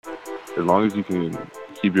as long as you can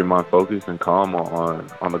keep your mind focused and calm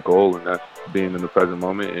on the goal, and that's being in the present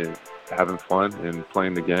moment and having fun and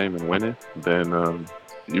playing the game and winning, then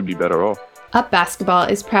you'd be better off. Up Basketball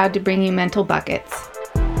is proud to bring you Mental Buckets,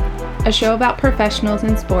 a show about professionals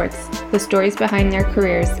in sports, the stories behind their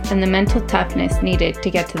careers, and the mental toughness needed to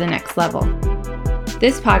get to the next level.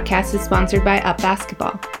 This podcast is sponsored by Up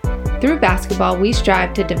Basketball. Through basketball, we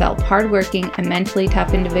strive to develop hardworking and mentally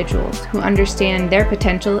tough individuals who understand their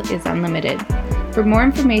potential is unlimited. For more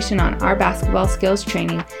information on our basketball skills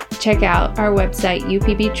training, check out our website,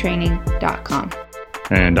 upbtraining.com.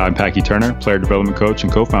 And I'm Packy Turner, player development coach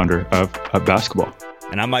and co-founder of Up Basketball.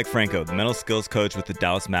 And I'm Mike Franco, the mental skills coach with the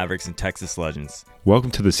Dallas Mavericks and Texas Legends. Welcome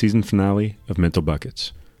to the season finale of Mental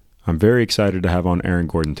Buckets. I'm very excited to have on Aaron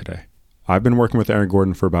Gordon today. I've been working with Aaron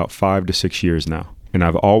Gordon for about 5 to 6 years now, and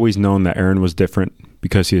I've always known that Aaron was different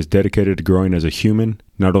because he is dedicated to growing as a human,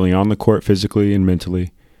 not only on the court physically and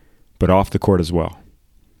mentally, but off the court as well.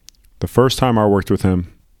 The first time I worked with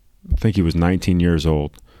him, I think he was 19 years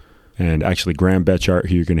old, and actually Graham Betchart,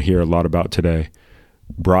 who you're going to hear a lot about today,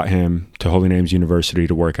 brought him to Holy Names University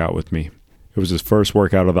to work out with me. It was his first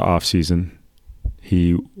workout of the off season.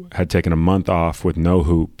 He had taken a month off with no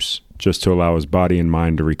hoops just to allow his body and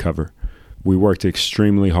mind to recover. We worked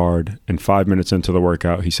extremely hard, and 5 minutes into the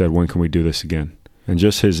workout, he said, "When can we do this again?" And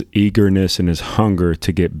just his eagerness and his hunger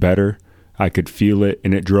to get better, I could feel it,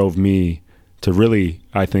 and it drove me to really,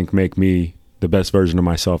 I think, make me the best version of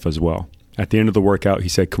myself as well. At the end of the workout, he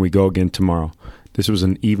said, "Can we go again tomorrow?" This was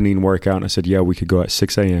an evening workout, and I said, "Yeah, we could go at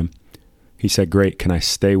 6 a.m. He said, "Great, can I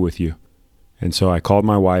stay with you?" And so I called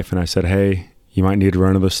my wife, and I said, "Hey, you might need to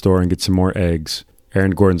run to the store and get some more eggs.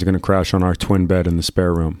 Aaron Gordon's going to crash on our twin bed in the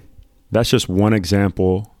spare room." That's just one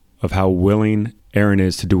example of how willing Aaron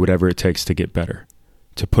is to do whatever it takes to get better,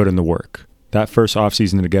 to put in the work. That first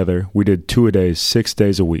offseason together, we did 2-a-days, 6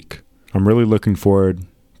 days a week. I'm really looking forward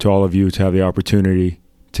to all of you to have the opportunity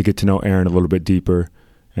to get to know Aaron a little bit deeper,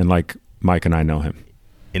 and like Mike and I know him.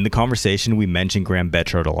 In the conversation, we mentioned Graham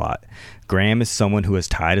Betchart a lot. Graham is someone who has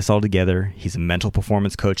tied us all together. He's a mental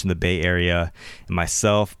performance coach in the Bay Area. And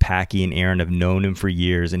myself, Packy, and Aaron have known him for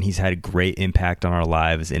years, and he's had a great impact on our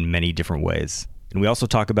lives in many different ways. And we also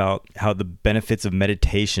talk about how the benefits of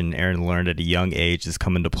meditation Aaron learned at a young age has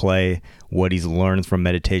come into play, what he's learned from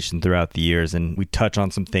meditation throughout the years, and we touch on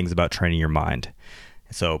some things about training your mind.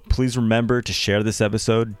 So please remember to share this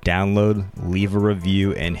episode, download, leave a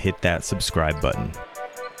review, and hit that subscribe button.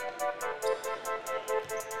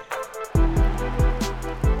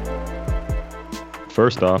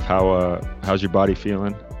 First off, how's your body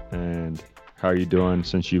feeling, and how are you doing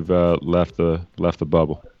since you've left the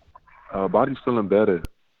bubble? Body's feeling better.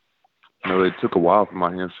 You know, it took a while for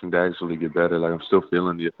my hamstring to actually get better. Like, I'm still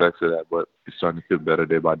feeling the effects of that, but it's starting to feel better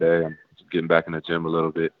day by day. I'm getting back in the gym a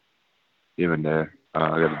little bit here and there. I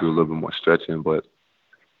got to do a little bit more stretching, but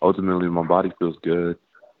ultimately my body feels good.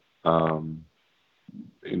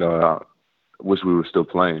 You know, I wish we were still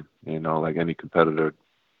playing, you know, like any competitor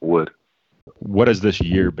would. What has this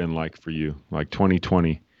year been like for you? Like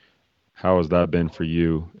 2020, how has that been for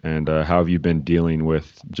you? And how have you been dealing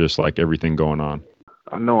with just like everything going on?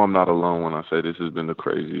 I know I'm not alone when I say this has been the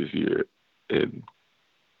craziest year in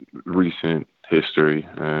recent history.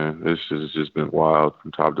 And this has just been wild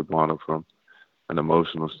from top to bottom, from an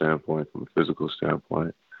emotional standpoint, from a physical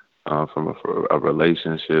standpoint, from a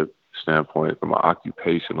relationship standpoint, from an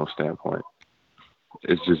occupational standpoint.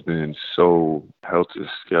 It's just been so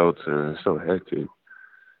helter-skelter and so hectic.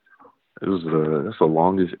 That's the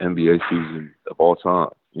longest NBA season of all time.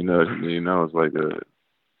 You know, it's like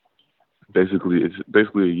basically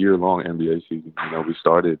a year-long NBA season. You know, we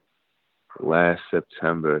started last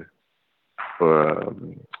September, or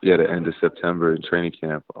the end of September in training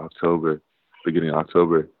camp, beginning of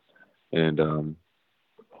October, and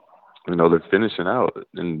you know, they're finishing out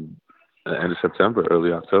in the end of September,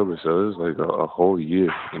 early October. So it was like a whole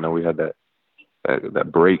year. You know, we had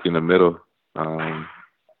that break in the middle.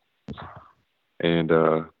 It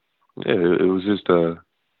was just it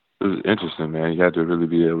was interesting, man. You had to really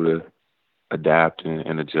be able to adapt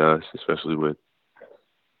and adjust, especially with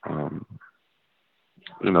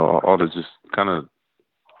you know, all the just kind of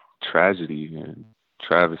tragedy and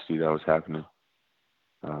travesty that was happening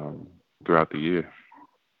throughout the year.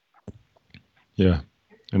 Yeah.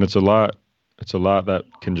 And it's a lot that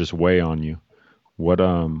can just weigh on you. What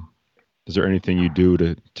is there anything you do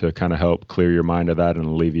to kind of help clear your mind of that and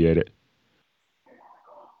alleviate it?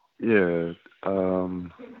 Yeah.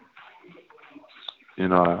 You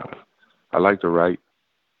know, I like to write.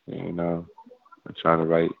 You know, I try to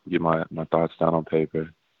write, get my thoughts down on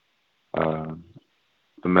paper.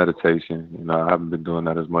 the meditation. I haven't been doing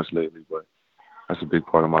that as much lately, but that's a big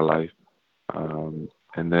part of my life. And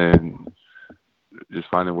then just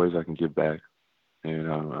finding ways I can give back, be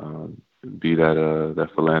that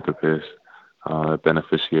philanthropist, that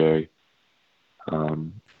beneficiary,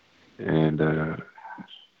 and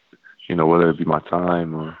whether it be my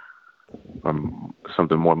time or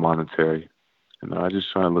something more monetary. I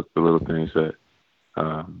just try to look for little things that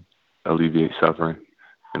alleviate suffering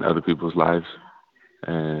in other people's lives,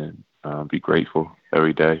 and be grateful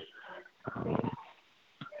every day.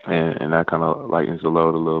 And that kind of lightens the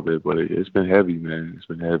load a little bit, but it's been heavy, man. It's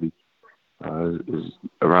been heavy. It's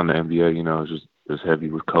around the NBA, it's heavy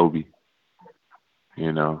with Kobe,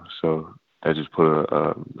 so that just put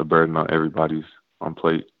a burden on everybody's on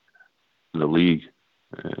plate in the league,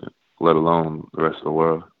 let alone the rest of the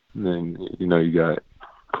world. And then, you got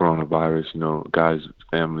coronavirus, guys'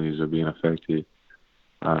 families are being affected.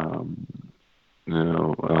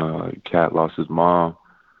 Cat lost his mom.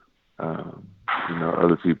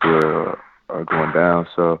 Other people are going down.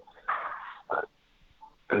 So,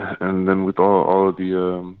 and then with all of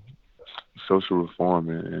the social reform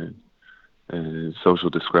and social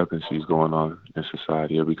discrepancies going on in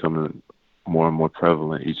society are becoming more and more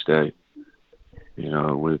prevalent each day.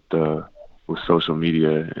 With social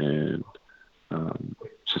media and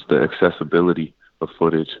just the accessibility of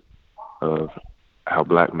footage of how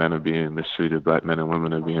black men are being mistreated, black men and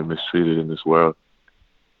women are being mistreated in this world.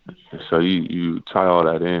 And so you tie all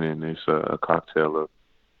that in, and it's a cocktail of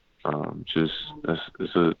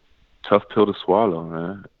it's a tough pill to swallow,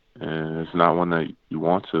 man. And it's not one that you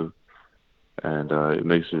want to. And it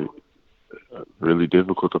makes it really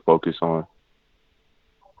difficult to focus on,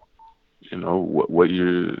 what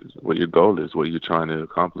your goal is, what you're trying to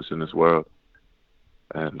accomplish in this world.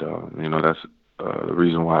 And, that's the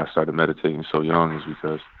reason why I started meditating so young, is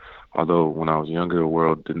because although when I was younger, the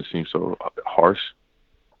world didn't seem so harsh,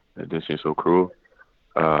 it didn't seem so cruel,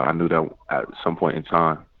 I knew that at some point in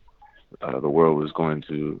time, the world was going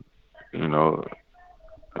to,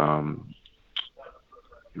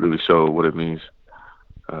 really show what it means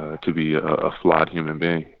to be a flawed human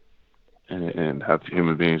being, and have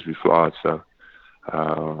human beings be flawed. So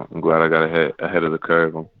I'm glad I got ahead of the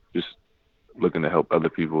curve. I'm just looking to help other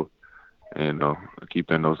people and keep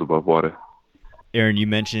their nose above water. Aaron, you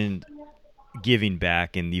mentioned giving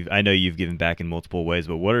back, and I know you've given back in multiple ways,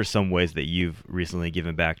 but what are some ways that you've recently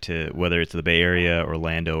given back to, whether it's the Bay Area,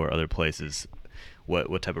 Orlando, or other places?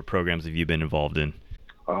 What type of programs have you been involved in?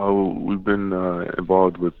 We've been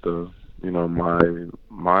involved with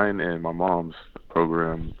mine and my mom's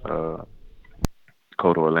program,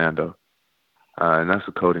 Code Orlando, and that's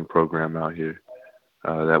a coding program out here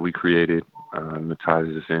that we created. That ties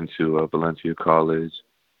us into Valencia College,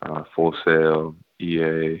 Full Sail,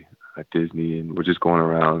 EA, Disney, and we're just going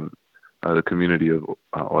around the community of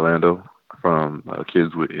Orlando, from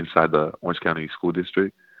kids inside the Orange County School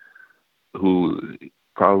District who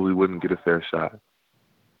probably wouldn't get a fair shot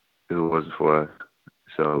if it wasn't for us.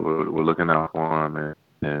 So we're looking out for them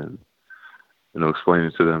and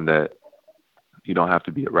explaining to them that you don't have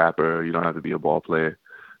to be a rapper, you don't have to be a ball player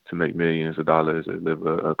to make millions of dollars or live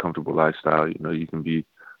a comfortable lifestyle. You can be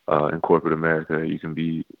in corporate America, you can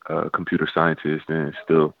be a computer scientist and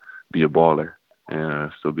still be a baller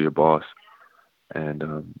and still be a boss. And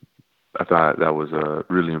I thought that was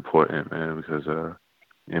really important, man, because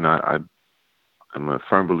I'm a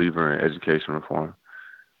firm believer in education reform.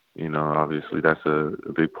 Obviously that's a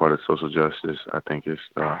big part of social justice. I think it's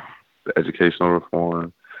the educational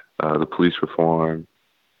reform, the police reform,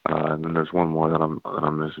 and then there's one more that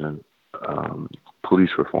I'm missing.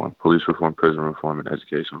 Police reform, prison reform, and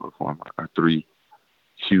educational reform are three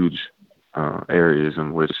huge areas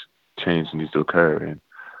in which change needs to occur. And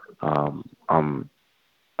I'm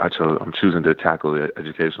choosing to tackle the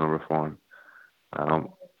educational reform. I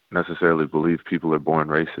don't necessarily believe people are born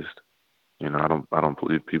racist. I don't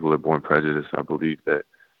believe people are born prejudiced. I believe that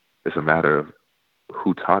it's a matter of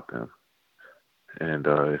who taught them. And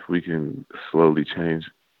if we can slowly change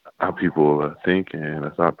how people think and the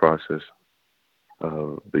thought process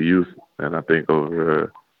of the youth, and I think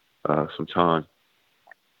over some time,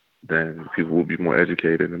 then people will be more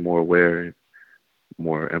educated and more aware and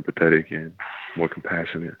more empathetic and more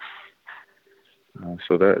compassionate.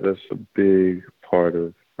 So that's a big part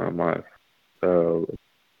of my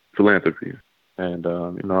philanthropy. And,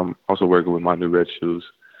 I'm also working with My New Red Shoes,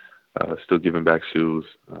 still giving back shoes,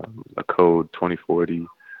 a code 2040.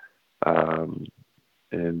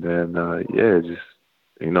 And then, just,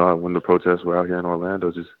 when the protests were out here in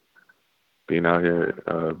Orlando, just being out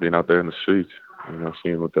here, being out there in the streets,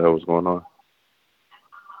 seeing what the hell was going on.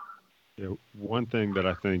 Yeah, one thing that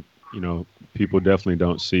I think, people definitely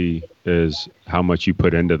don't see is how much you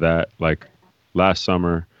put into that. Like last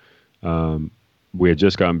summer, um, we had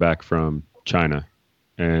just gotten back from China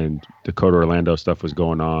and Dakota Orlando stuff was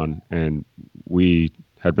going on. And we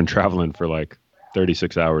had been traveling for like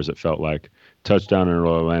 36 hours, it felt like. Touchdown in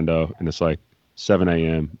Orlando, and it's like 7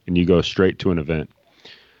 a.m., and you go straight to an event.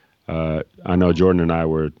 I know Jordan and I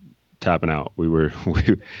were tapping out. We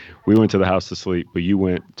went to the house to sleep, but you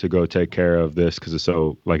went to go take care of this because it's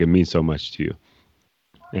so like it means so much to you.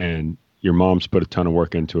 And your mom's put a ton of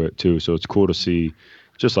work into it too. So it's cool to see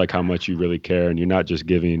just like how much you really care, and you're not just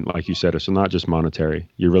giving, like you said, it's not just monetary.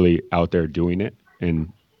 You're really out there doing it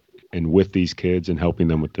and with these kids and helping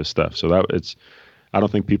them with this stuff. So that it's I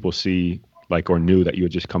don't think people see like or knew that you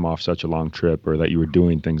had just come off such a long trip or that you were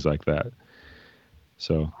doing things like that.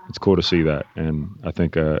 So it's cool to see that, and I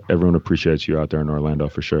think everyone appreciates you out there in Orlando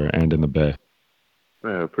for sure, and in the Bay. Yeah,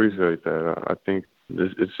 I appreciate that. I think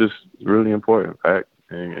it's just really important, fact,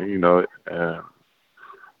 and you know it.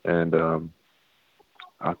 And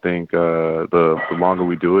I think the longer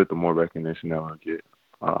we do it, the more recognition that we'll get.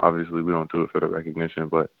 Obviously, we don't do it for the recognition,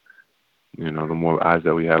 but you know, the more eyes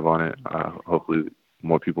that we have on it, hopefully,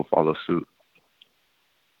 more people follow suit.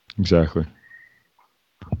 Exactly.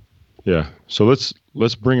 Yeah. So let's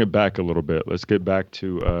bring it back a little bit. Let's get back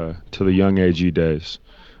to the young AG days.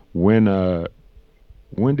 When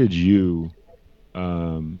when did you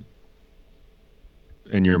um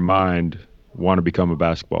in your mind want to become a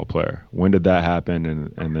basketball player? When did that happen,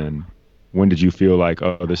 and then when did you feel like,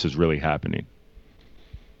 oh, this is really happening?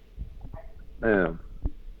 Man,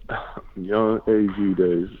 young AG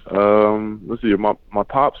days. Let's see. My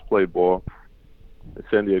pops played ball at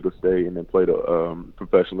San Diego State, and then played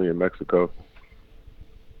professionally in Mexico.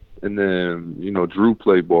 And then you know, Drew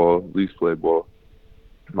played ball, Least played ball.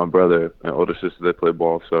 My brother and older sister, they played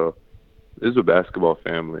ball. So this is a basketball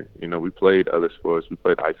family. You know, we played other sports. We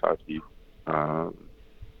played ice hockey. Um,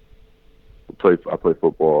 I played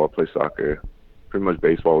football. I played soccer. Pretty much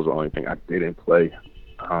baseball was the only thing I didn't play.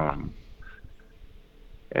 Um,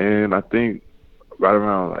 and I think right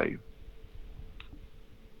around like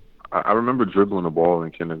I remember dribbling the ball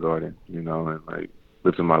in kindergarten, you know, and like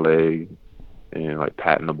lifting my leg and like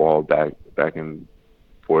patting the ball back and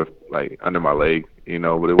forth like under my leg, you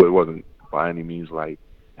know, but it wasn't by any means like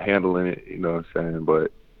handling it, you know what I'm saying?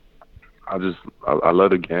 But I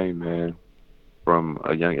love the game, man, from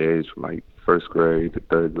a young age, from like first grade to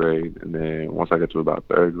third grade, and then once I got to about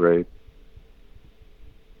third grade,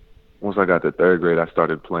 once I got to third grade, I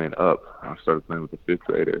started playing up. I started playing with the fifth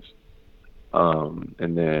graders.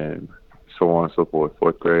 And then so on and so forth.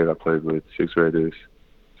 Fourth grade, I played with sixth graders.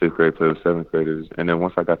 Fifth grade, played with seventh graders. And then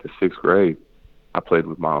once I got to sixth grade, I played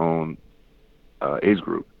with my own age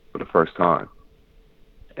group for the first time.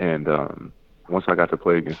 And once I got to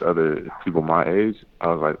play against other people my age, I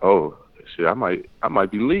was like, oh, shit, I might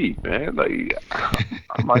be lead, man. Like,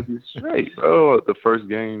 I might be straight. Oh, the first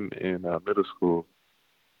game in middle school,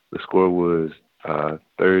 the score was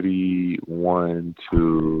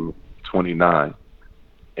 31-29,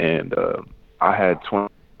 and I had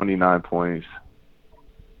 29 points.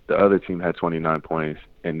 The other team had 29 points,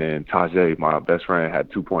 and then Tajay, my best friend,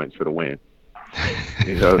 had 2 points for the win.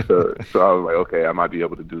 You know, so I was like, okay, I might be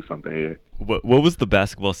able to do something here. What was the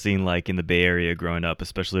basketball scene like in the Bay Area growing up,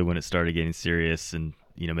 especially when it started getting serious and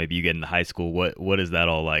you know maybe you get into high school? What is that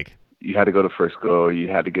all like? You had to go to Frisco. You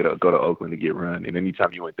had to go to Oakland to get run. And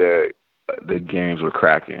anytime you went there, the games were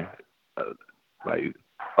cracking. Like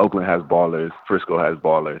Oakland has ballers, Frisco has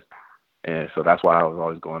ballers, and so that's why I was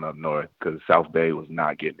always going up north because South Bay was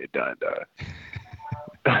not getting it done.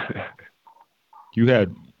 You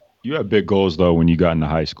had big goals though when you got into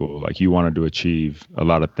high school. Like you wanted to achieve a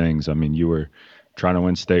lot of things. I mean, you were trying to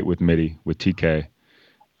win state with Mitty, with TK.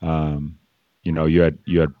 You know, you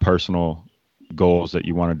had personal goals that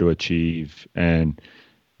you wanted to achieve, and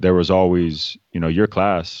there was always, you know, your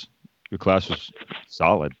class was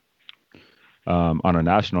solid on a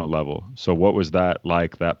national level. So what was that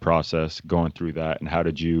like, that process going through that, and how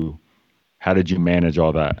did you manage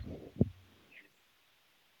all that?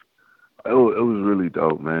 It was really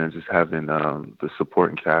dope, man, just having the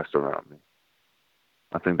supporting cast around me.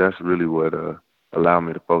 I think that's really what allowed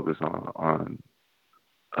me to focus on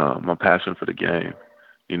my passion for the game.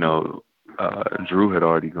 You know, Drew had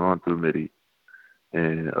already gone through Mitty,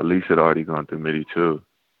 and Elise had already gone through Mitty too.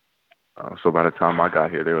 So by the time I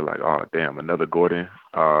got here, they were like, "Oh, damn, another Gordon?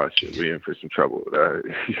 Oh, shit, we in for some trouble." You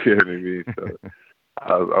know what I mean? So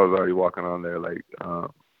I was already walking on there, like,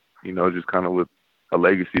 you know, just kind of with a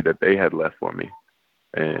legacy that they had left for me,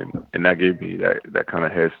 and that gave me that kind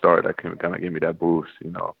of head start. That kind of gave me that boost,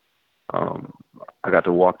 you know. um, I got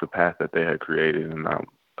to walk the path that they had created, and I'm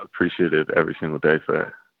appreciative every single day for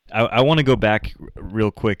that. I want to go back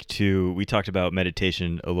real quick to, we talked about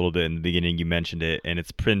meditation a little bit in the beginning. You mentioned it, and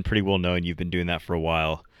it's been pretty well known. You've been doing that for a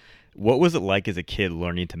while. What was it like as a kid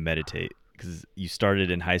learning to meditate? Because you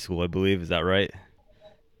started in high school, I believe. Is that right?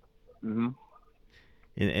 Mm-hmm.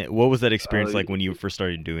 And what was that experience like when you first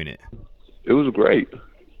started doing it? It was great.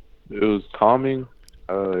 It was calming.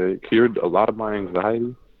 It cured a lot of my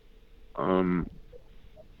anxiety. I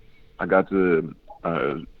got to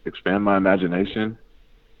expand my imagination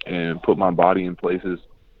and put my body in places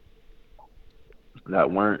that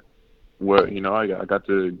weren't where, I got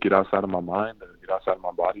to get outside of my mind, get outside of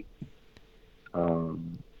my body.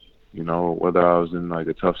 Whether I was in like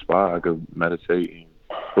a tough spot, I could meditate and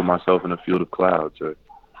put myself in a field of clouds, or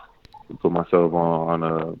put myself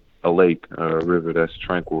on a lake or a river that's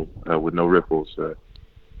tranquil with no ripples.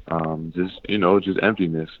 Just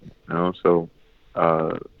emptiness. So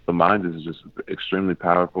the mind is just extremely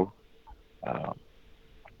powerful.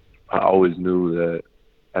 I always knew that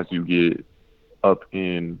as you get up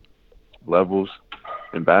in levels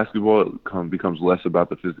in basketball, it becomes less about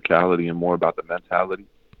the physicality and more about the mentality.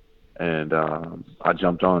 And I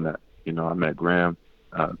jumped on that. I met Graham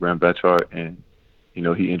Betchart, and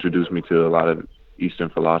he introduced me to a lot of Eastern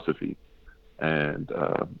philosophy and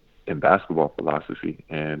in basketball philosophy,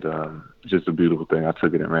 and just a beautiful thing. I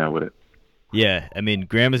took it and ran with it. Yeah, I mean,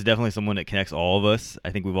 Graham is definitely someone that connects all of us.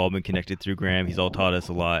 I think we've all been connected through Graham. He's all taught us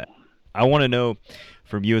a lot. I want to know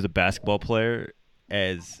from you as a basketball player,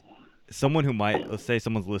 as someone who might, let's say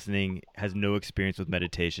someone's listening, has no experience with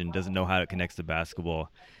meditation, doesn't know how it connects to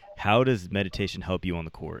basketball. How does meditation help you on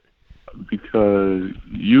the court? Because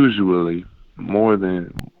usually, more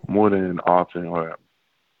than often, or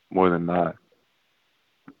more than not,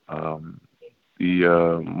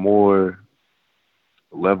 the more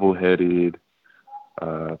level-headed,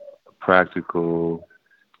 practical,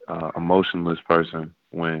 emotionless person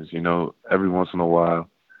wins. Every once in a while,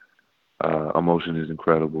 emotion is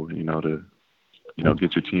incredible. To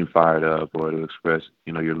get your team fired up, or to express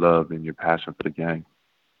your love and your passion for the game.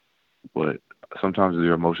 But sometimes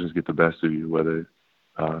your emotions get the best of you, whether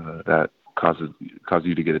that causes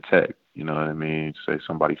you to get a tech. You know what I mean? Say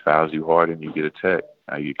somebody fouls you hard and you get a tech,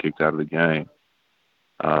 you get kicked out of the game.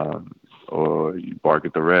 Or you bark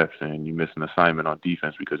at the refs and you miss an assignment on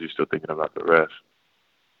defense because you're still thinking about the refs.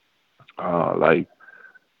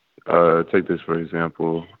 Take this for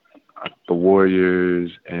example, the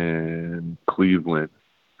Warriors and Cleveland,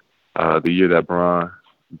 the year that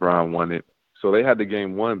Bron won it. So they had the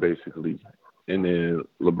game won basically, and then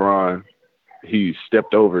LeBron, he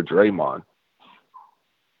stepped over Draymond.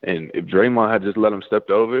 And if Draymond had just let him step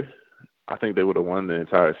over, I think they would have won the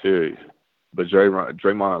entire series. But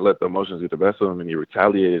Draymond let the emotions get the best of him, and he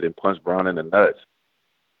retaliated and punched Bron in the nuts.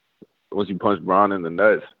 Once he punched Bron in the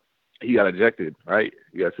nuts, he got ejected, right?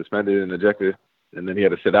 He got suspended and ejected, and then he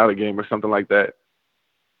had to sit out a game or something like that.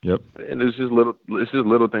 Yep. And it's just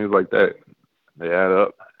little things like that. They add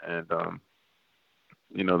up, and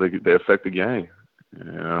they affect the game.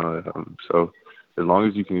 So as long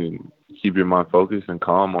as you can keep your mind focused and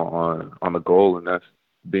calm on the goal, and that's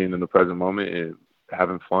being in the present moment and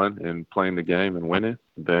having fun and playing the game and winning,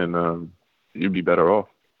 then you'd be better off.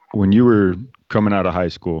 When you were coming out of high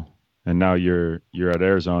school and now you're at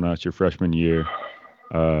Arizona, it's your freshman year,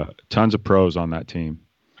 tons of pros on that team.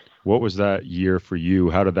 What was that year for you?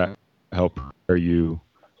 How did that help prepare you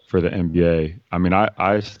for the NBA? I mean,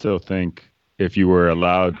 I still think if you were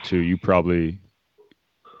allowed to, you probably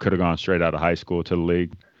could have gone straight out of high school to the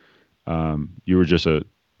league. You were just a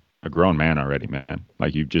grown man already, man.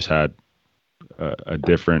 Like, you just had a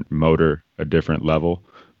different motor, a different level.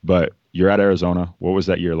 But you're at Arizona. What was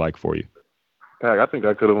that year like for you? Heck, I think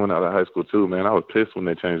I could have went out of high school too, man. I was pissed when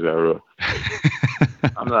they changed that rule.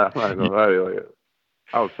 I'm not gonna lie to you.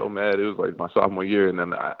 I was so mad. It was like my sophomore year, and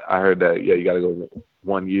then I heard that, you got to go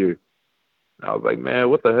 1 year. And I was like, man,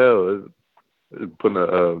 what the hell? It's putting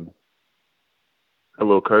a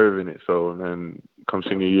little curve in it. So, and then come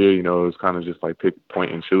senior year, it was kind of just like pick,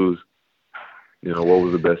 point, and choose. What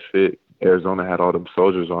was the best fit? Arizona had all them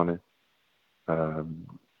soldiers on it,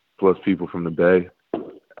 plus people from the Bay.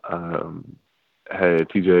 Had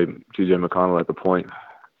TJ McConnell at the point,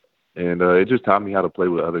 and it just taught me how to play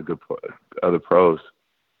with other pros.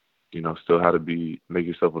 Still how to make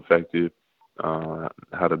yourself effective,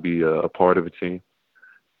 how to be a part of a team,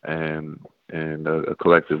 and a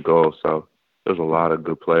collective goal. So there's a lot of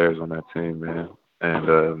good players on that team, man.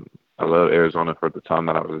 And I love Arizona for the time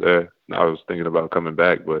that I was there. I was thinking about coming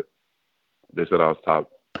back, but they said I was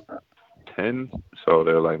top 10, so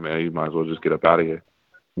they're like, man, you might as well just get up out of here.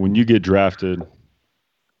 when you get drafted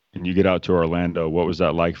and you get out to Orlando, what was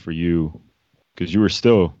that like for you? Because you were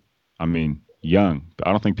still, I mean, young. But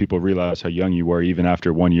I don't think people realize how young you were even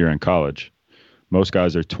after 1 year in college. Most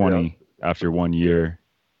guys are 20 after 1 year.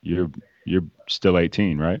 You're still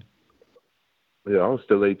 18, right? Yeah, I was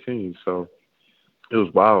still 18, so it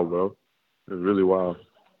was wild, bro. It was really wild.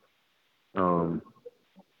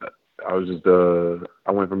 I was just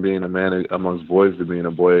I went from being a man amongst boys to being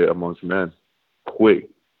a boy amongst men, quick,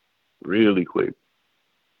 really quick.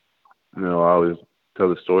 You know, I always tell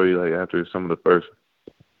the story like after some of the first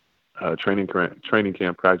training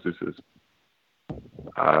camp practices,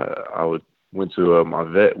 I went to my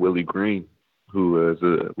vet Willie Green, who is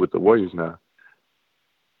with the Warriors now,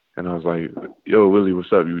 and I was like, "Yo, Willie,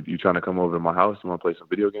 what's up? You trying to come over to my house? You want to play some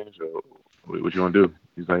video games? Or what you want to do?"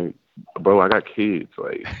 He's like, "Bro, I got kids.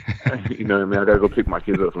 Like, you know what I mean? I gotta go pick my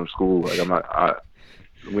kids up from school. Like,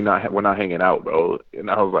 we're not hanging out, bro."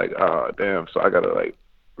 And I was like, "Oh, damn." So I gotta like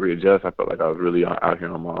readjust. I felt like I was really out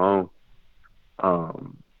here on my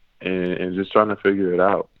own, and just trying to figure it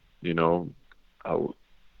out. You know, I was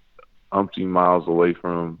umpteen miles away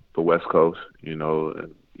from the West Coast. You know,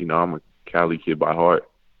 and I'm a Cali kid by heart.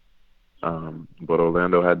 But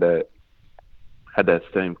Orlando had that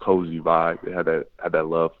same cozy vibe. They had that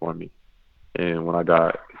love for me. And when I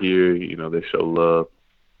got here, you know, they show love,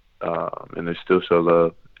 and they still show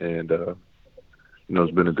love. And you know,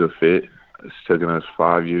 it's been a good fit. It's taken us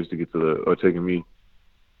 5 years to get to taking me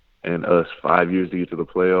and us 5 years to get to the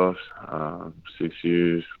playoffs, 6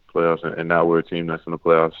 years playoffs, and now we're a team that's in the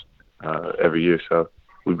playoffs every year. So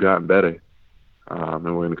we've gotten better, and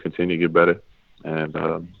we're going to continue to get better. And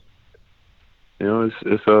you know,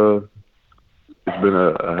 it's been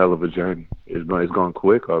a hell of a journey. It's gone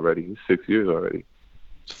quick already. It's 6 years already.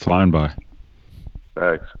 It's flying by.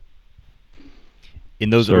 Facts. In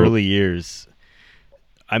those early years,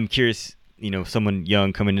 I'm curious, you know, someone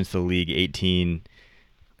young coming into the league, 18,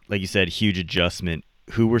 like you said, huge adjustment.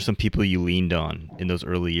 Who were some people you leaned on in those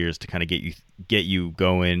early years to kind of get you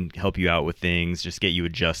going, help you out with things, just get you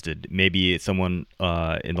adjusted? Maybe it's someone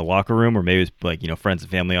in the locker room, or maybe it's like, you know, friends and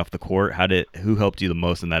family off the court. Who helped you the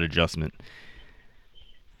most in that adjustment?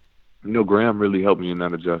 You know, Graham really helped me in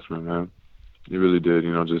that adjustment, man. He really did.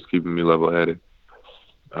 You know, just keeping me level-headed.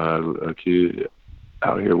 A kid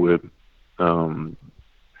out here with, I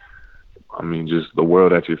mean, just the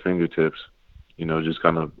world at your fingertips. You know, just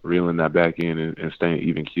kind of reeling that back in and staying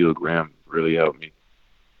even keeled. Graham really helped me.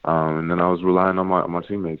 And then I was relying on my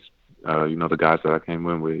teammates. You know, the guys that I came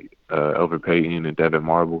in with, Elfrid Payton and Devin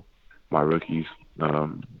Marble, my rookies,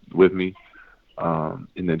 with me. And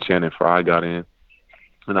then Channing Frye got in.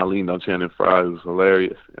 And I leaned on Channing Frye, who's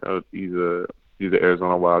hilarious. You know, he's an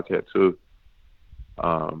Arizona Wildcat too.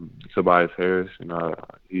 Tobias Harris, you know,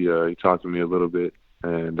 he talked to me a little bit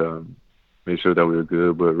and made sure that we were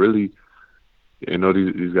good. But really, you know,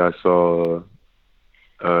 these guys saw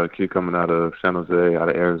a kid coming out of San Jose, out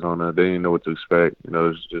of Arizona. They didn't know what to expect. You know, it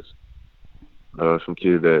was just some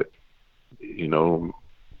kid that, you know,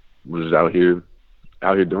 was out here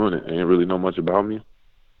doing it. They didn't really know much about me.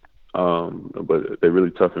 But they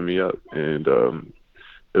really toughened me up, and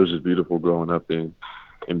it was just beautiful growing up and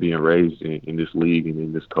being raised in this league and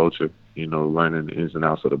in this culture, you know, learning the ins and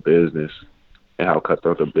outs of the business and how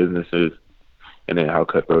cutthroat the business is, and then how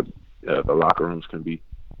cutthroat the locker rooms can be,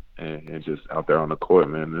 and just out there on the court,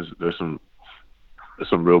 man. There's some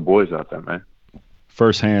real boys out there, man.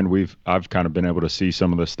 Firsthand, I've kind of been able to see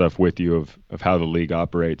some of the stuff with you of how the league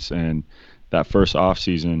operates, and that first off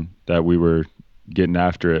season that we were getting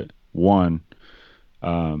after it. What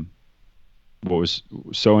was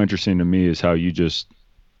so interesting to me is how you just,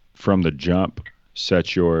 from the jump,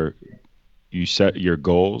 set your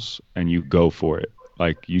goals and you go for it.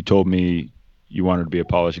 Like, you told me you wanted to be a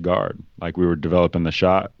polished guard. Like, we were developing the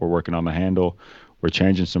shot, we're working on the handle, we're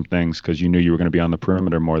changing some things because you knew you were going to be on the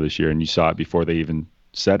perimeter more this year, and you saw it before they even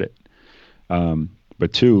said it.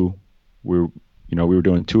 But two, we were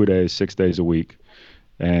doing 2 a day, 6 days a week,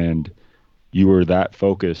 and you were that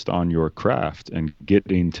focused on your craft and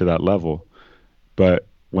getting to that level. But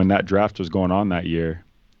when that draft was going on that year,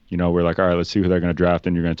 you know, we're like, all right, let's see who they're going to draft,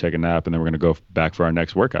 and you're going to take a nap, and then we're going to go back for our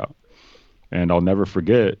next workout. And I'll never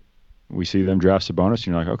forget, we see them draft Sabonis, and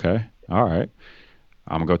you're like, okay, all right,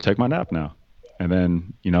 I'm going to go take my nap now. And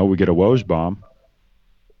then, you know, we get a Woj bomb,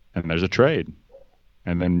 and there's a trade.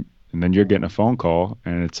 And then you're getting a phone call,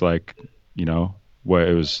 and it's like, you know, what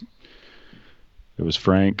it was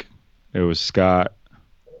Frank, it was Scott,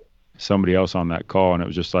 somebody else on that call, and it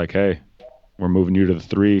was just like, hey, we're moving you to the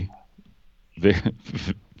 3.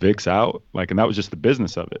 Vic's out. Like, and that was just the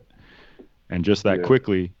business of it. And just that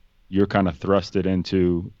quickly, you're kind of thrusted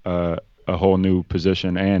into a whole new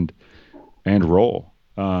position and role.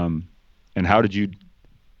 And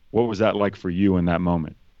what was that like for you in that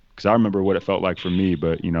moment? Because I remember what it felt like for me,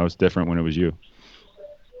 but it's different when it was you.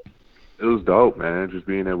 It was dope, man. Just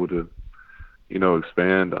being able to,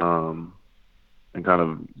 expand and kind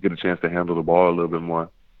of get a chance to handle the ball a little bit more.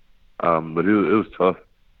 But it was tough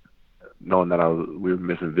knowing that we were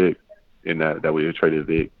missing Vic and that we had traded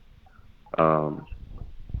Vic.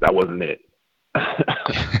 That wasn't it.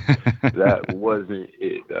 That wasn't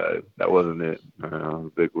it. That wasn't it.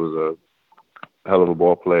 Vic was a hell of a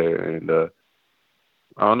ball player, and I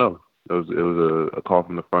don't know. It was a call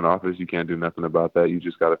from the front office. You can't do nothing about that. You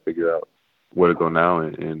just got to figure out where to go now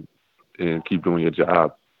and keep doing your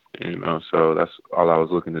job. So that's all I was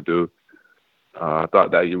looking to do. I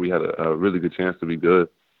thought that year we had a really good chance to be good.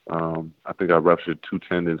 I think I ruptured 2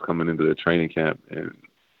 tendons coming into the training camp, and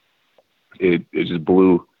it just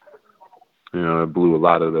blew. It blew a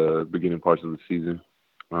lot of the beginning parts of the season.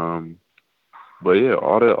 But yeah,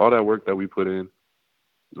 all that work that we put in,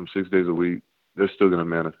 them 6 days a week, they're still gonna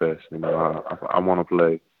manifest. I want to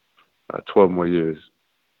play 12 more years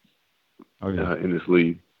in this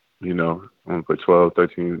league. I want to play 12,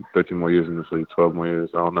 13 more years in this league. 12 more years.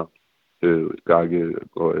 I don't know. God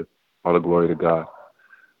give glory, all the glory to God.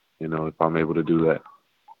 If I'm able to do that.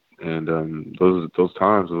 And those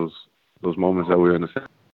times, those moments that we were in the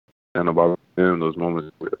Santa Barbara, those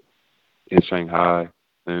moments in Shanghai,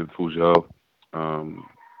 in Fuzhou,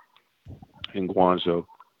 in Guangzhou,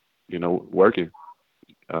 working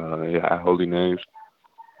at holy names,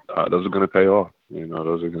 those are going to pay off.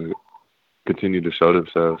 Those are going to continue to show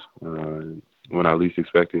themselves when I least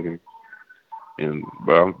expect it.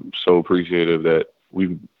 But I'm so appreciative that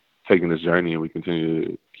we've taken this journey and we continue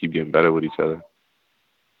to keep getting better with each other.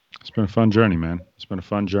 It's been a fun journey, man. It's been a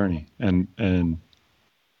fun journey. And the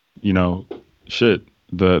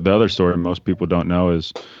other story most people don't know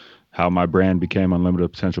is how my brand became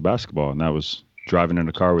Unlimited Potential Basketball. And that was driving in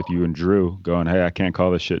a car with you and Drew going, hey, I can't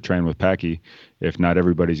call this shit Train with Packy if not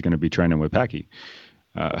everybody's going to be training with Packy.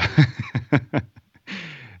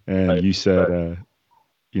 And you said,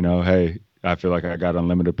 hey, I feel like I got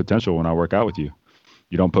unlimited potential when I work out with you.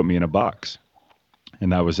 You don't put me in a box.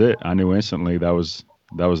 And that was it. I knew instantly that was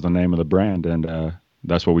the name of the brand, and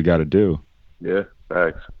that's what we got to do. Yeah,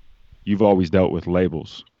 thanks. You've always dealt with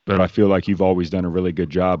labels, but I feel like you've always done a really good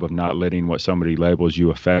job of not letting what somebody labels you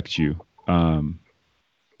affect you.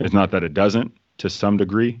 It's not that it doesn't to some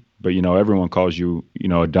degree, but, everyone calls you,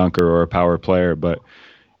 a dunker or a power player, but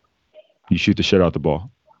you shoot the shit out the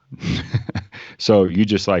ball. So you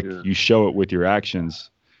just you show it with your actions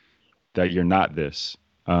that you're not this.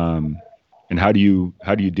 And how do you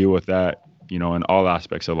deal with that, in all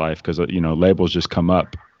aspects of life? Because, labels just come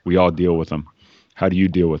up. We all deal with them. How do you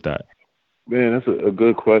deal with that? Man, that's a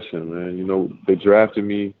good question, man. They drafted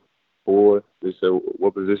me forward. They said,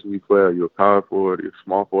 what position you play? Are you a power forward? Are you a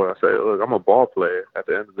small forward? I say, look, I'm a ball player at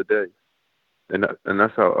the end of the day. And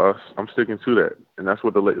that's how I'm sticking to that. And that's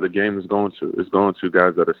what the game is going to. It's going to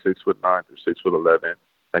guys that are 6'9" through 6'11",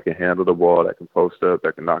 that can handle the ball, that can post up,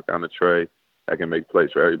 that can knock down the tray, that can make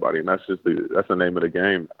plays for everybody. And that's the name of the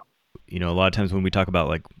game. A lot of times when we talk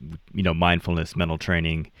about mindfulness, mental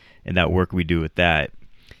training, and that work we do with that,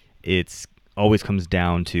 it's always comes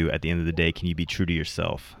down to, at the end of the day, can you be true to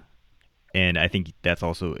yourself? And I think that's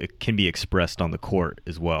also, it can be expressed on the court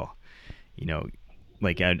as well.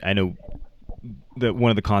 I know that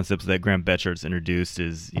one of the concepts that Graham Betchart's introduced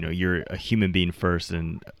is, you're a human being first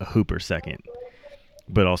and a hooper second.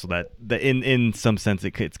 But also that in some sense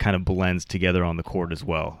it's kind of blends together on the court as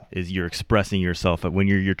well. Is you're expressing yourself. When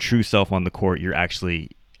you're your true self on the court, you're actually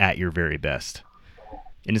at your very best.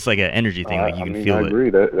 And it's like an energy thing. You can feel it. I agree.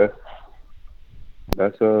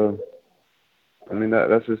 That's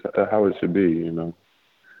just how it should be.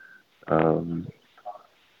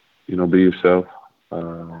 Be yourself.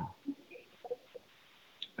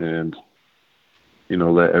 And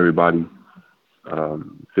let everybody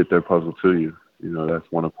fit their puzzle to you.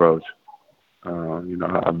 That's one approach.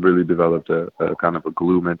 I've really developed a kind of a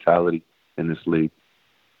glue mentality in this league,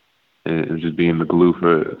 and just being the glue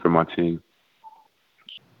for my team.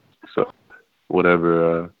 So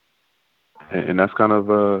whatever, and that's kind of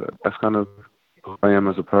who I am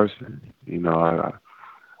as a person. I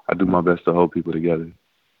do my best to hold people together.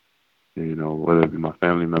 Whether it be my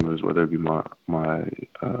family members, whether it be my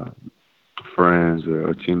friends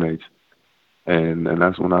or teammates, and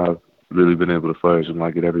that's when I've really been able to flourish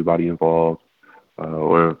and get everybody involved.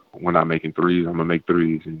 Or when I'm making threes, I'm gonna make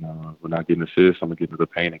threes. When I get an assist, I'm gonna get to the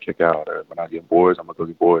paint and kick out. Or when I get boards, I'm gonna go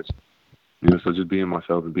get boards. So just being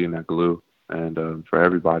myself and being that glue, and for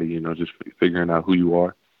everybody, just figuring out who you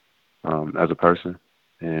are as a person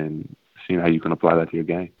and seeing how you can apply that to your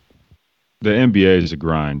game. The NBA is a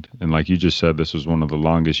grind, and like you just said, this was one of the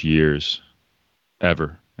longest years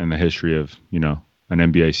ever in the history of an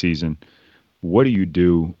NBA season. What do you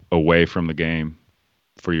do away from the game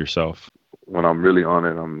for yourself? When I'm really on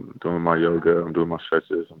it, I'm doing my yoga, I'm doing my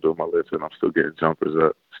stretches, I'm doing my lifting, I'm still getting jumpers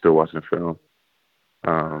up, still watching film. But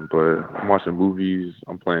I'm watching movies,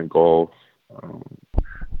 I'm playing golf,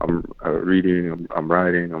 I'm reading, I'm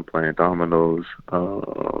writing, I'm playing dominoes,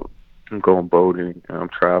 I'm going boating, I'm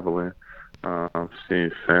traveling, I'm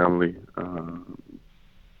seeing family,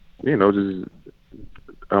 just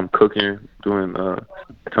I'm cooking, doing a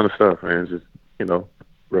ton of stuff, man. Just,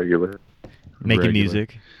 regular. Making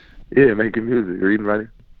music. Yeah, making music, reading, writing.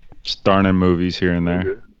 Starring in movies here and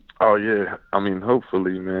there. Oh, yeah. I mean,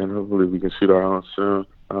 hopefully, man. Hopefully we can shoot our own soon.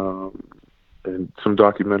 And some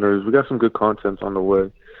documentaries. We got some good content on the way.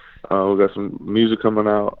 We got some music coming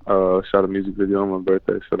out. Shot a music video on my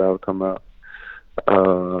birthday, so that'll come out.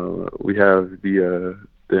 We have the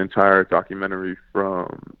entire documentary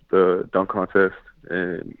from the dunk contest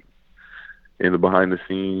and the behind the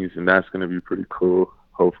scenes, and that's going to be pretty cool.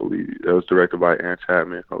 Hopefully, that was directed by Aaron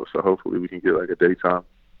Chapman, so hopefully we can get like a daytime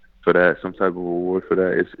for that, some type of award for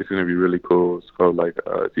that. It's going to be really cool. It's called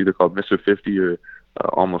it's either called Mr. 50 or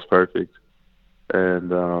Almost Perfect,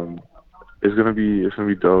 and it's gonna be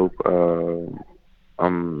dope.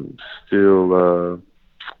 I'm still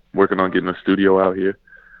working on getting a studio out here,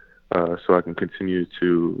 so I can continue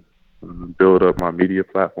to build up my media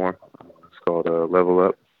platform. It's called Level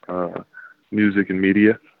Up Music and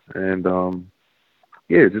Media, and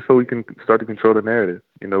just so we can start to control the narrative.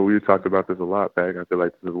 We talked about this a lot back. I feel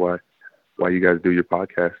like this is why you guys do your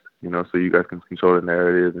podcast. So you guys can control the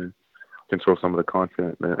narrative and control some of the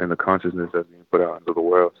content and the consciousness that's being put out into the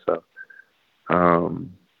world. So,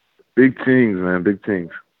 big things, man, big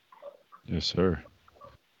things. Yes, sir.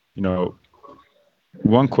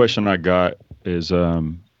 One question I got is,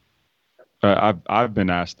 I've been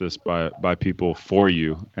asked this by people for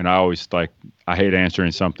you, and I always I hate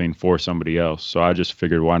answering something for somebody else, so I just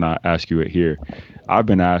figured why not ask you it here. I've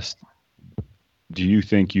been asked, do you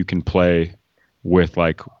think you can play with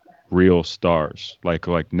real stars, like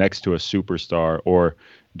next to a superstar, or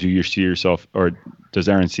do you see yourself, or does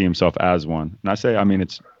Aaron see himself as one? And I say, I mean,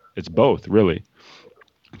 it's both, really,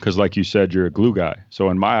 because like you said, you're a glue guy. So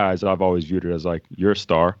in my eyes, I've always viewed it as you're a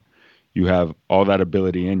star, you have all that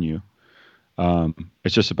ability in you.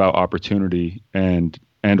 It's just about opportunity and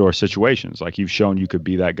or situations. Like you've shown you could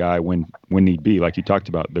be that guy when need be. Like you talked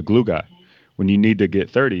about, the glue guy. When you need to get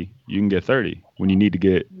 30, you can get 30. When you need to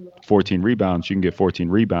get 14 rebounds, you can get 14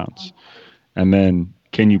 rebounds. And then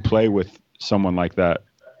can you play with someone like that?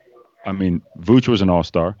 I mean, Vooch was an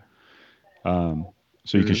all-star. So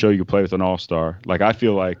you can show you can play with an all-star. I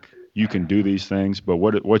feel like you can do these things, but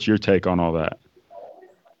what's your take on all that?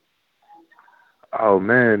 Oh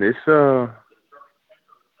man, it's not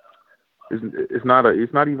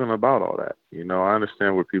even about all that. I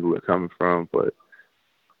understand where people are coming from, but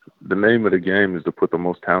the name of the game is to put the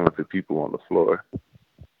most talented people on the floor.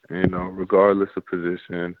 Regardless of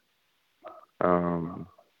position,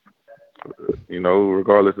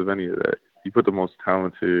 regardless of any of that, you put the most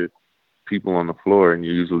talented people on the floor, and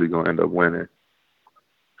you're usually gonna end up winning.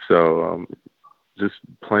 So just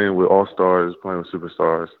playing with all-stars, playing with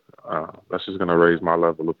superstars, that's just going to raise my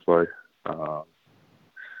level of play.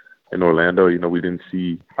 In Orlando, I didn't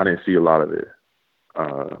see a lot of it.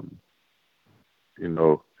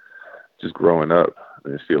 Just growing up, I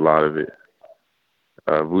didn't see a lot of it.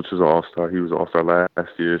 Vooch was an all-star. He was an all-star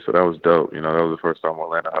last year, so that was dope. That was the first time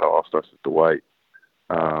Orlando had an all-star since Dwight.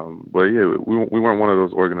 But yeah, we weren't one of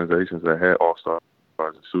those organizations that had all-stars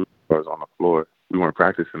and superstars on the floor. We weren't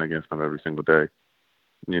practicing against them every single day.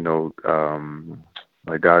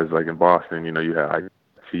 Guys in Boston, you had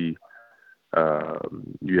IT,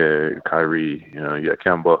 you had Kyrie, you had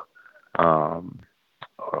Kemba.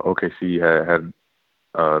 OKC had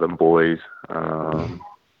them boys,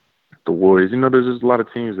 the Warriors. There's just a lot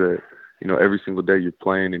of teams that, every single day you're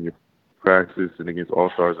playing and you're practicing against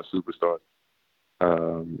all-stars and superstars.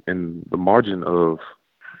 And the margin of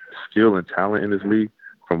skill and talent in this league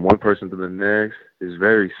from one person to the next is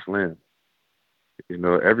very slim.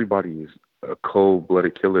 Everybody is a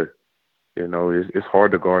cold-blooded killer. It's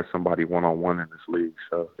hard to guard somebody one-on-one in this league.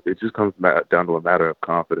 So it just comes down to a matter of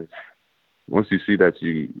confidence. Once you see that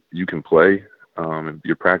you can play, and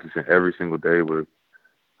you're practicing every single day with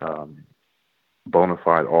bona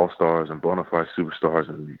fide all-stars and bona fide superstars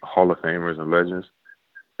and Hall of Famers and legends,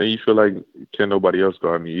 and you feel like can nobody else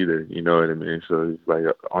guard me either. You know what I mean? So it's like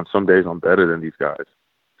on some days I'm better than these guys.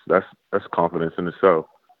 So that's confidence in itself.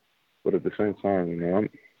 But at the same time, you know,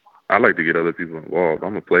 I like to get other people involved.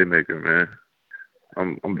 I'm a playmaker, man.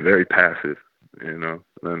 I'm very passive, you know,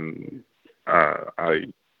 and I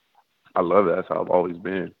love that. That's how I've always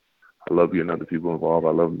been. I love getting other people involved.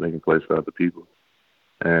 I love making plays for other people,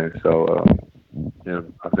 and so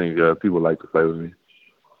I think people like to play with me.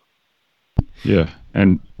 Yeah,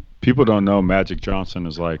 and people don't know Magic Johnson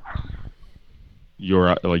is like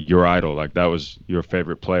your idol. Like that was your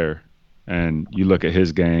favorite player, and you look at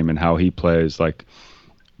his game and how he plays. Like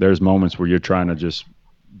there's moments where you're trying to just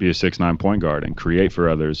be a 6'9" point guard and create for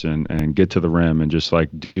others and get to the rim and just like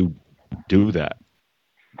do that.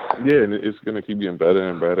 Yeah, and it's gonna keep getting better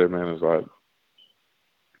and better, man. As I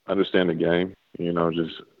understand the game, you know,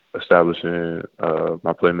 just establishing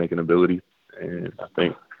my playmaking ability, and I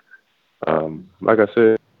think, like I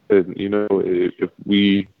said, you know, if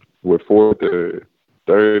we were fourth or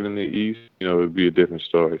third in the East, you know, it'd be a different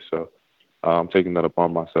story. So I'm taking that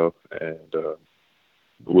upon myself, and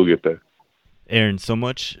we'll get there. Aaron, so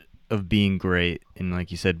much of being great and, like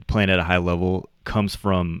you said, playing at a high level comes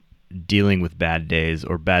from dealing with bad days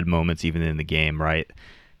or bad moments even in the game, right?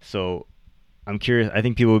 So I'm curious, I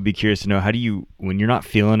think people would be curious to know, how do you, when you're not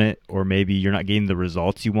feeling it or maybe you're not getting the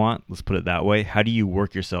results you want, let's put it that way, how do you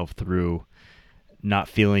work yourself through not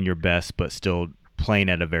feeling your best but still playing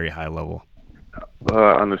at a very high level?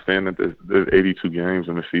 I understand that there's 82 games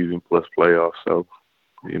in the season plus playoffs, so,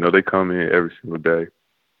 you know, they come in every single day.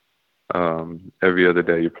 Every other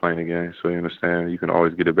day you're playing a game, so you understand you can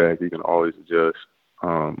always get it back. You can always adjust.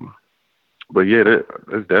 But yeah,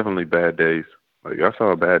 there's definitely bad days. Like I saw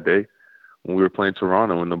a bad day when we were playing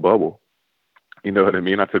Toronto in the bubble. You know what I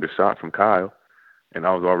mean? I took a shot from Kyle, and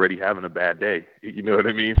I was already having a bad day. You know what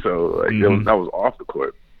I mean? So like, I was off the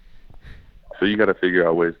court. So you got to figure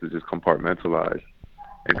out ways to just compartmentalize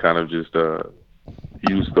and kind of just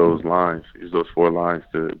use those 4 lines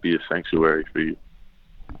to be a sanctuary for you.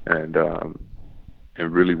 And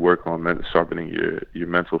really work on sharpening your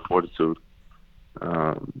mental fortitude,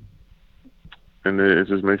 and it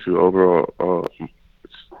just makes you overall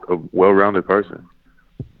a well-rounded person.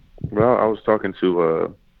 Well, I was talking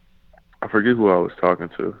to I forget who I was talking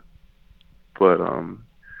to, but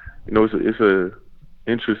you know, it's a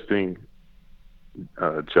interesting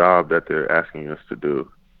job that they're asking us to do,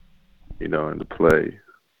 you know, and to play.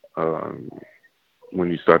 When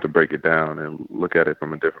you start to break it down and look at it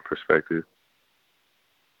from a different perspective.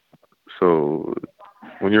 So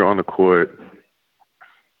when you're on the court,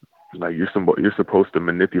 like you're supposed to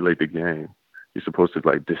manipulate the game. You're supposed to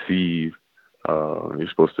like deceive. You're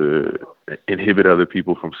supposed to inhibit other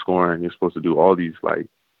people from scoring. You're supposed to do all these like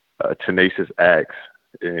tenacious acts,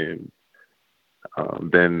 and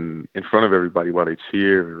then in front of everybody while they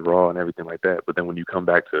cheer and raw and everything like that. But then when you come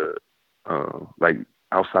back to like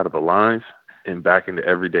outside of the lines and back into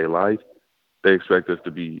everyday life, they expect us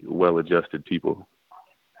to be well-adjusted people.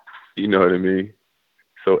 You know what I mean?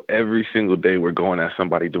 So every single day we're going at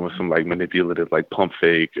somebody doing some like manipulative, like pump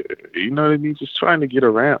fake, you know what I mean? Just trying to get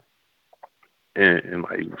around and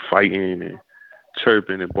like fighting and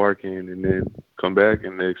chirping and barking, and then come back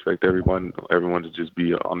and they expect everyone to just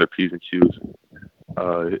be on their P's and Q's.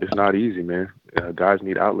 It's not easy, man. Guys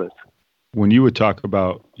need outlets. When you would talk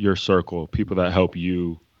about your circle, people that help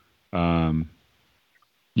you,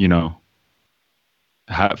 you know,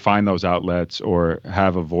 find those outlets or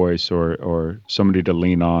have a voice or somebody to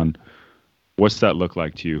lean on, what's that look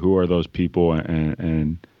like to you? Who are those people,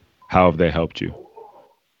 and how have they helped you?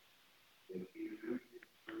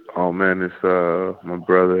 Oh man, it's my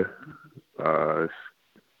brother.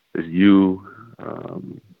 It's you.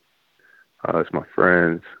 It's my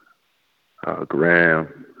friends,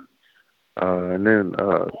 Graham, and then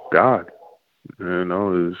God. You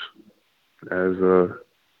know, as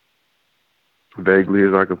vaguely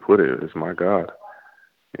as I could put it, it's my God.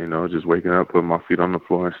 You know, just waking up, putting my feet on the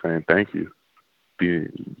floor, and saying thank you.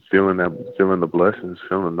 Feeling the blessings,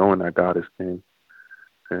 knowing that God is King,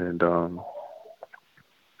 and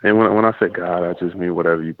when I say God, I just mean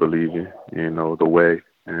whatever you believe in. You know, the way,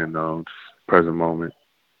 and present moment,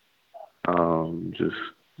 just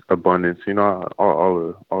abundance. You know,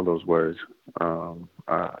 all those words. You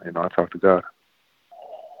know, I talk to God.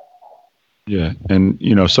 Yeah, and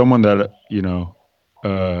you know, someone that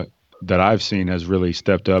that I've seen has really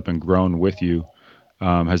stepped up and grown with you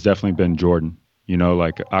has definitely been Jordan. You know,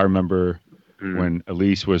 like I remember when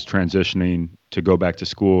Elise was transitioning to go back to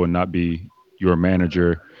school and not be your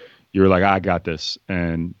manager, you were like, I got this.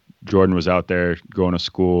 And Jordan was out there going to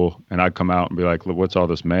school, and I'd come out and be like, "Look, what's all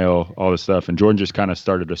this mail, all this stuff?" And Jordan just kind of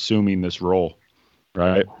started assuming this role,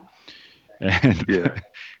 right? And Yeah.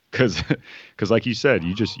 because like you said,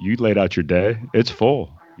 you laid out your day. It's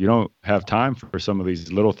full. You don't have time for some of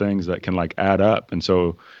these little things that can like add up. And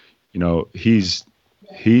so, he's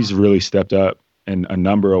really stepped up in a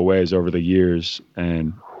number of ways over the years,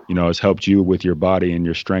 and has helped you with your body and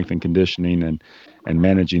your strength and conditioning and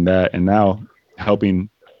managing that, and now helping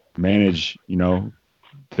manage the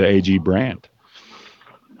AG brand.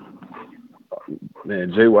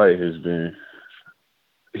 Man, Jay White he's the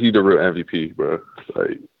real MVP, bro.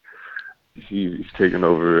 Like, he's taken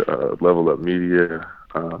over Level Up Media.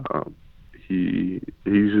 He's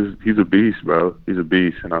a beast, bro. He's a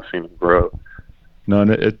beast, and I've seen him grow. No,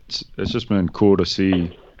 and it's just been cool to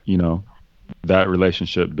see, that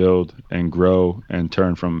relationship build and grow and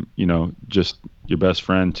turn from, just your best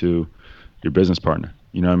friend to your business partner.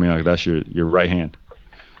 You know what I mean? Like, that's your right hand.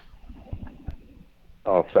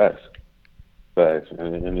 Oh, facts.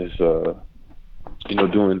 And it's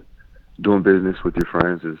doing business with your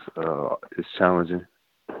friends is challenging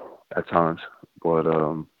at times, but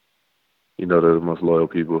they're the most loyal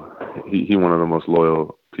people. He's one of the most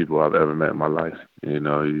loyal people I've ever met in my life. He's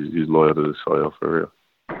loyal to the soil, for real.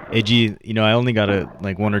 AG, I only got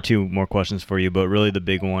one or two more questions for you, but really the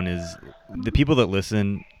big one is the people that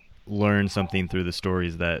listen learn something through the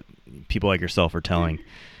stories that people like yourself are telling.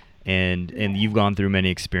 And you've gone through many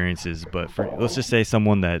experiences, but let's just say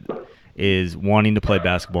someone that is wanting to play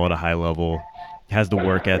basketball at a high level, has the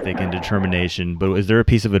work ethic and determination, but is there a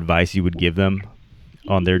piece of advice you would give them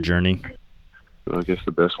on their journey? I guess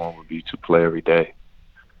the best one would be to play every day.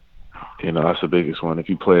 That's the biggest one. If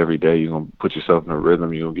you play every day, you're going to put yourself in a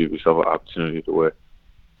rhythm. You're going to give yourself an opportunity to where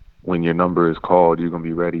when your number is called, you're going to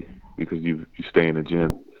be ready because you stay in the gym.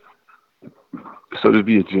 So just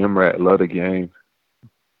be a gym rat. Love the game.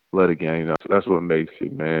 That's what makes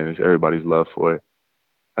it, man. It's everybody's love for it.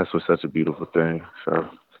 That's what's such a beautiful thing. So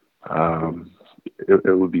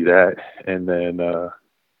it would be that. And then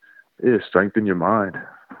strengthen your mind.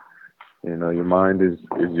 Your mind is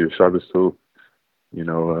your sharpest tool.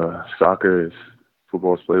 Soccer's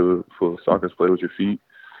played with your feet.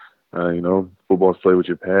 Football's played with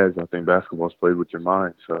your pads. I think basketball's played with your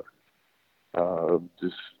mind. So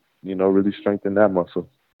just really strengthen that muscle.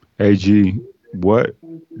 AG, what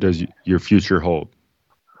does your future hold?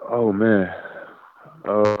 Oh man,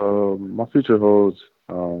 my future holds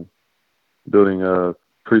building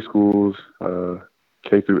preschools,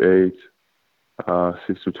 K through 8,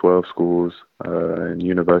 6 through 12 schools, and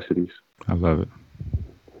universities. I love it.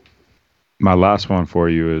 My last one for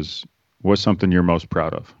you is, what's something you're most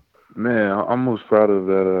proud of? Man, I'm most proud of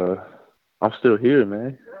that. I'm still here,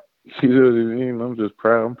 man. You know what I mean? I'm just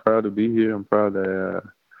proud. I'm proud to be here. I'm proud that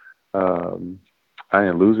I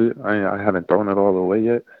didn't lose it. I haven't thrown it all away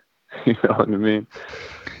yet. You know what I mean?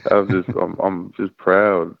 I'm just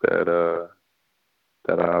proud that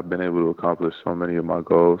I've been able to accomplish so many of my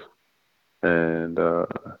goals, and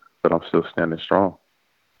that I'm still standing strong.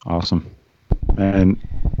 Awesome. And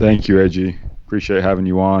thank you, AG. Appreciate having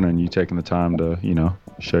you on and you taking the time to,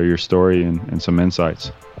 share your story and some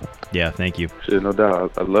insights. Yeah, thank you. Shit, no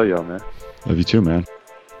doubt. I love y'all, man. Love you too, man.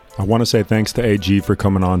 I want to say thanks to AG for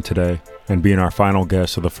coming on today and being our final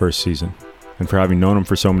guest of the first season, and for having known him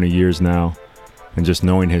for so many years now and just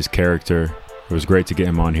knowing his character. It was great to get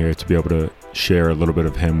him on here to be able to share a little bit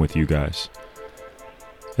of him with you guys.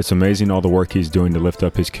 It's amazing all the work he's doing to lift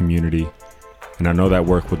up his community, and I know that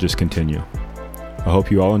work will just continue. I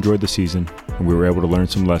hope you all enjoyed the season and we were able to learn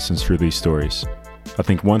some lessons through these stories. I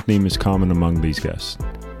think one theme is common among these guests.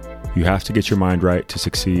 You have to get your mind right to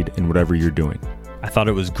succeed in whatever you're doing. I thought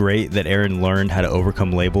it was great that Aaron learned how to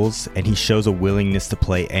overcome labels, and he shows a willingness to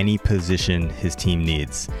play any position his team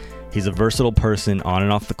needs. He's a versatile person on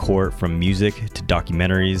and off the court, from music to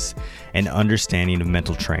documentaries and understanding of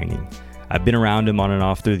mental training. I've been around him on and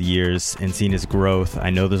off through the years and seen his growth.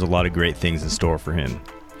 I know there's a lot of great things in store for him.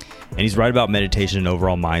 And he's right about meditation and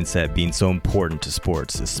overall mindset being so important to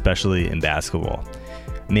sports, especially in basketball.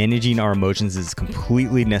 Managing our emotions is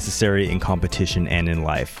completely necessary in competition and in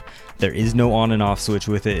life. There is no on and off switch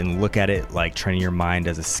with it, and look at it like training your mind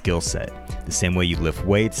as a skill set. The same way you lift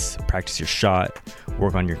weights, practice your shot,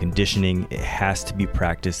 work on your conditioning, it has to be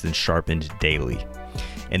practiced and sharpened daily.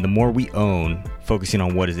 And the more we own, focusing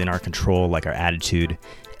on what is in our control, like our attitude,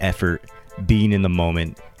 effort, being in the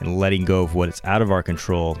moment, and letting go of what is out of our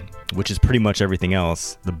control, which is pretty much everything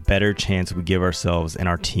else, the better chance we give ourselves and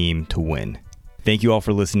our team to win. Thank you all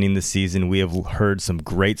for listening this season. We have heard some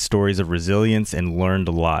great stories of resilience and learned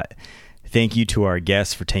a lot. Thank you to our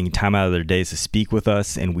guests for taking time out of their days to speak with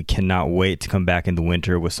us, and we cannot wait to come back in the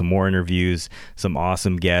winter with some more interviews, some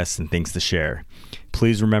awesome guests, and things to share.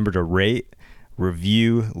 Please remember to rate,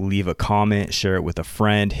 review, leave a comment, share it with a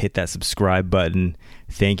friend, hit that subscribe button.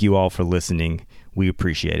 Thank you all for listening. We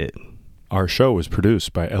appreciate it. Our show is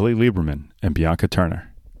produced by Ellie Lieberman and Bianca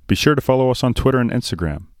Turner. Be sure to follow us on Twitter and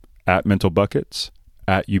Instagram at Mental Buckets,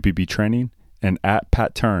 at UPB Training, and at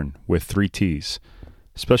Pat Turn with 3 T's.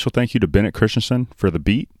 Special thank you to Bennett Christensen for the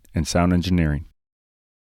beat and sound engineering.